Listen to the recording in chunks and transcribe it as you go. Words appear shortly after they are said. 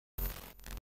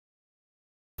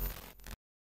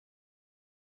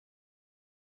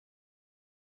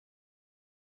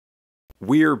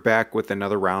We're back with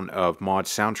another round of mod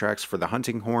soundtracks for the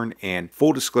hunting horn, and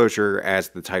full disclosure, as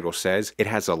the title says, it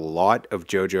has a lot of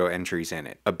JoJo entries in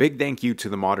it. A big thank you to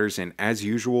the modders, and as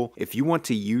usual, if you want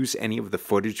to use any of the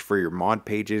footage for your mod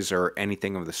pages or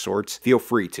anything of the sorts, feel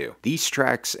free to. These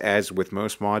tracks, as with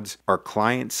most mods, are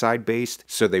client-side based,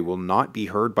 so they will not be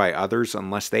heard by others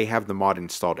unless they have the mod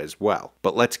installed as well.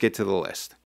 But let's get to the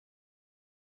list.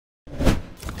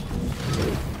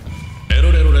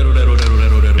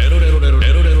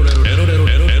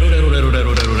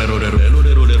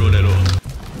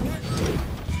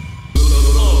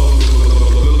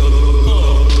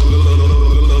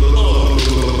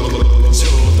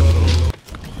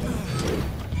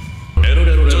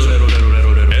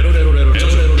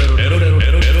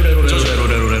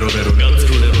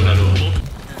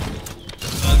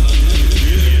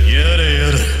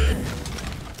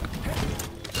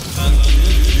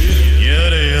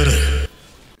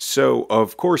 So,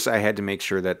 of course, I had to make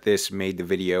sure that this made the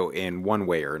video in one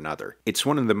way or another. It's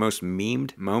one of the most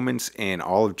memed moments in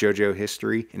all of JoJo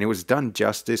history, and it was done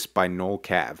justice by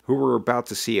NullKav, who we're about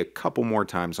to see a couple more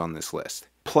times on this list.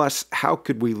 Plus, how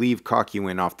could we leave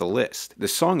Kakuin off the list? The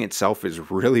song itself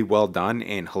is really well done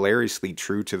and hilariously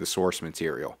true to the source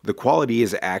material. The quality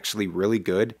is actually really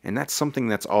good, and that's something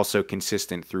that's also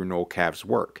consistent through NullKav's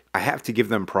work. I have to give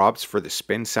them props for the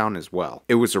spin sound as well.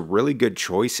 It was a really good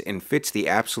choice and fits the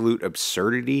absolute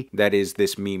absurdity that is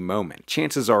this meme moment.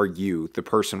 Chances are you, the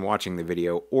person watching the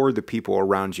video, or the people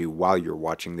around you while you're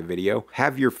watching the video,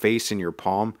 have your face in your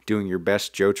palm doing your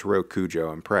best Jotaro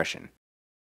Kujo impression.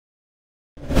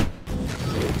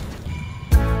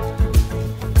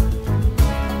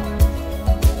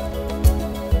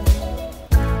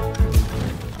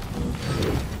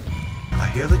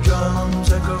 I hear the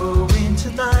drums echoing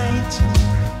tonight.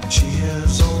 She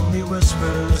hears only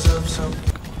whispers of some.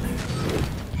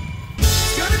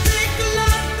 It's gonna take a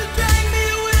lot to drag me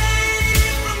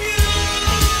away from you.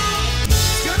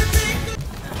 It's gonna take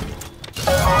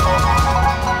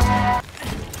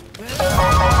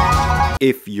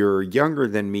If you're younger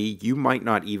than me, you might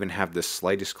not even have the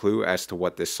slightest clue as to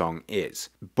what this song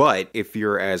is. But if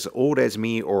you're as old as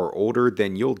me or older,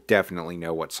 then you'll definitely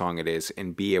know what song it is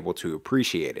and be able to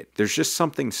appreciate it. There's just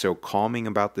something so calming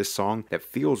about this song that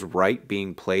feels right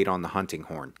being played on the hunting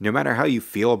horn. No matter how you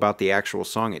feel about the actual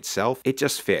song itself, it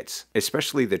just fits,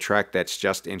 especially the track that's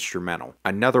just instrumental.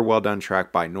 Another well done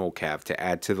track by NullKav to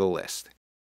add to the list.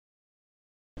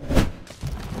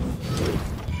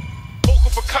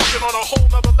 Percussion on a whole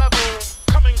nother level,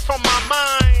 coming from my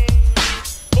mind.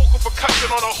 Vocal percussion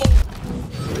on a whole.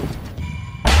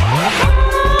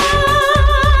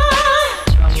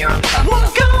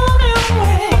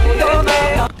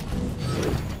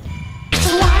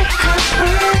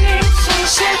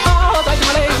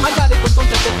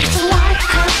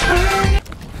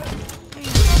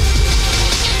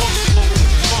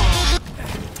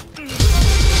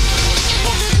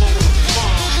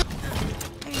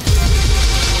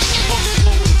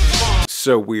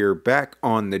 So we're back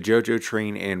on the JoJo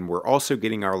train, and we're also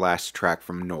getting our last track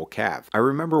from NullKav. I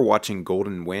remember watching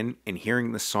Golden Wind and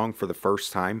hearing this song for the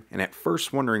first time, and at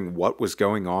first wondering what was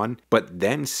going on, but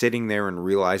then sitting there and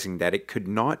realizing that it could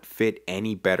not fit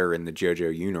any better in the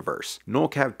JoJo universe.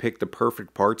 NullKav picked the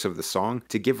perfect parts of the song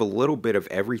to give a little bit of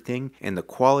everything, and the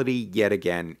quality, yet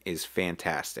again, is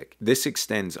fantastic. This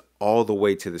extends all the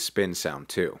way to the spin sound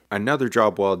too. Another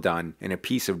job well done, and a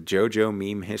piece of JoJo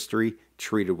meme history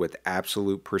treated with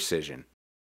absolute precision.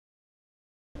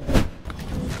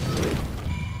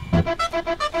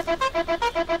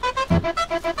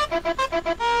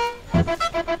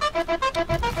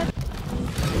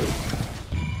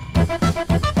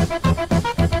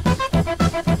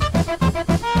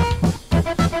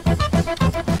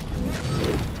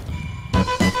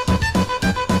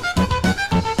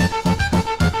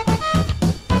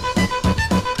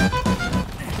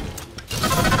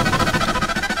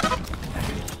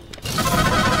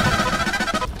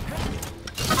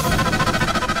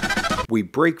 We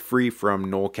break free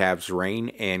from NullKav's reign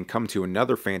and come to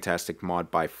another fantastic mod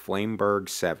by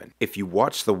Flameberg7. If you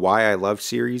watch the Why I Love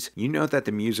series, you know that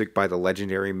the music by the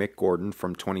legendary Mick Gordon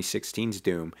from 2016's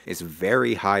Doom is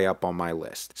very high up on my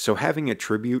list. So having a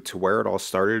tribute to where it all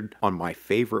started on my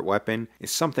favorite weapon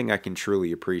is something I can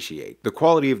truly appreciate. The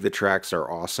quality of the tracks are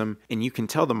awesome, and you can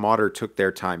tell the modder took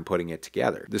their time putting it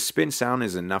together. The spin sound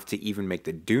is enough to even make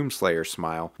the Doomslayer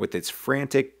smile with its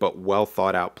frantic but well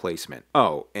thought out placement.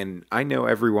 Oh, and I know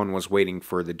everyone was waiting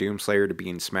for the Doomslayer to be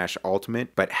in Smash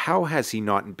Ultimate, but how has he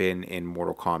not been in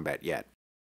Mortal Kombat yet?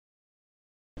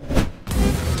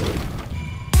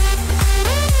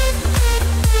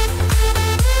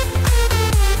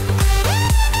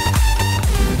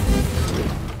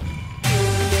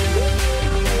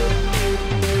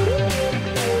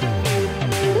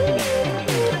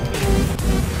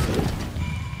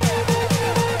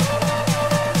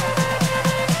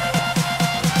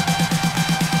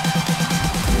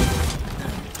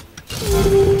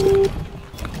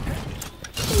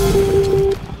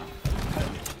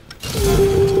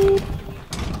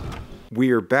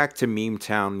 We are back to Meme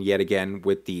Town yet again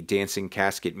with the Dancing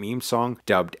Casket meme song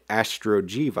dubbed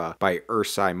Astrojiiva by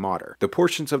UrsaiModder. The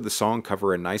portions of the song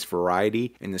cover a nice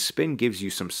variety, and the spin gives you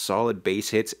some solid bass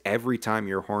hits every time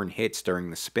your horn hits during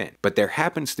the spin. But there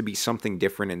happens to be something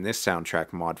different in this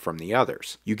soundtrack mod from the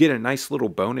others. You get a nice little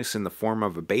bonus in the form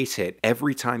of a bass hit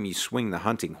every time you swing the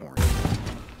hunting horn.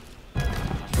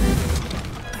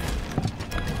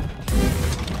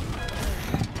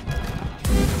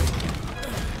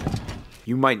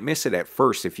 You might miss it at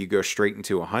first if you go straight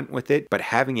into a hunt with it, but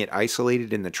having it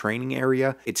isolated in the training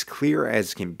area, it's clear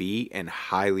as can be and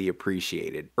highly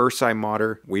appreciated.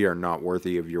 UrsaiModder, we are not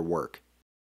worthy of your work.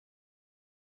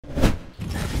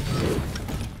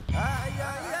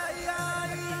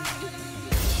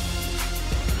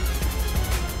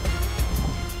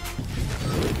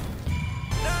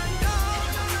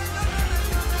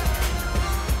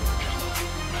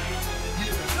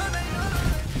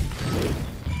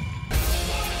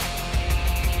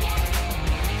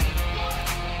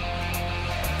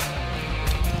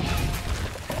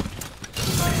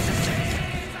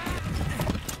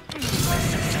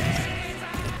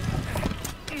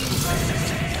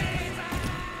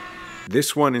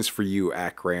 This one is for you,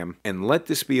 Akram, and let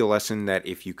this be a lesson that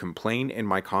if you complain in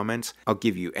my comments, I'll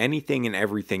give you anything and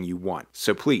everything you want.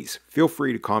 So please, feel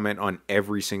free to comment on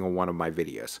every single one of my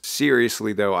videos.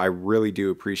 Seriously though, I really do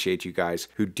appreciate you guys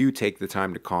who do take the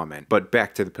time to comment. But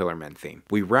back to the Pillarmen theme.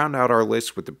 We round out our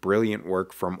list with the brilliant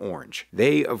work from Orange.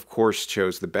 They, of course,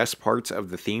 chose the best parts of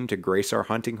the theme to grace our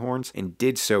hunting horns and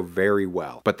did so very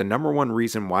well. But the number one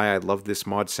reason why I love this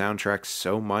mod soundtrack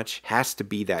so much has to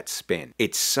be that spin.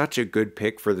 It's such a good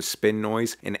pick for the spin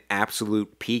noise and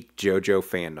absolute peak JoJo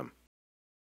fandom.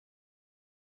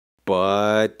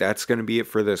 But that's going to be it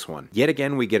for this one. Yet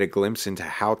again, we get a glimpse into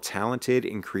how talented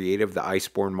and creative the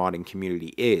Iceborne modding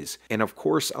community is. And of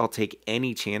course, I'll take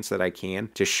any chance that I can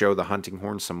to show the hunting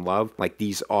horn some love like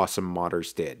these awesome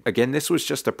modders did. Again, this was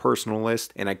just a personal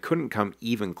list and I couldn't come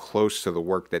even close to the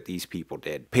work that these people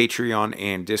did. Patreon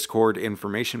and Discord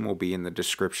information will be in the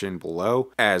description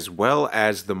below, as well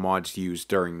as the mods used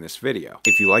during this video.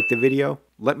 If you liked the video,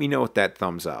 let me know with that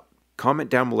thumbs up.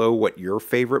 Comment down below what your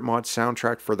favorite mod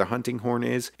soundtrack for the hunting horn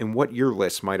is and what your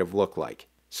list might have looked like.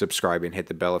 Subscribe and hit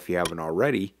the bell if you haven't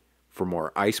already for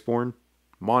more Iceborne,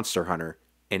 Monster Hunter,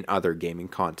 and other gaming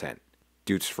content.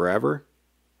 Doots forever,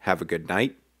 have a good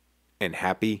night, and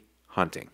happy hunting.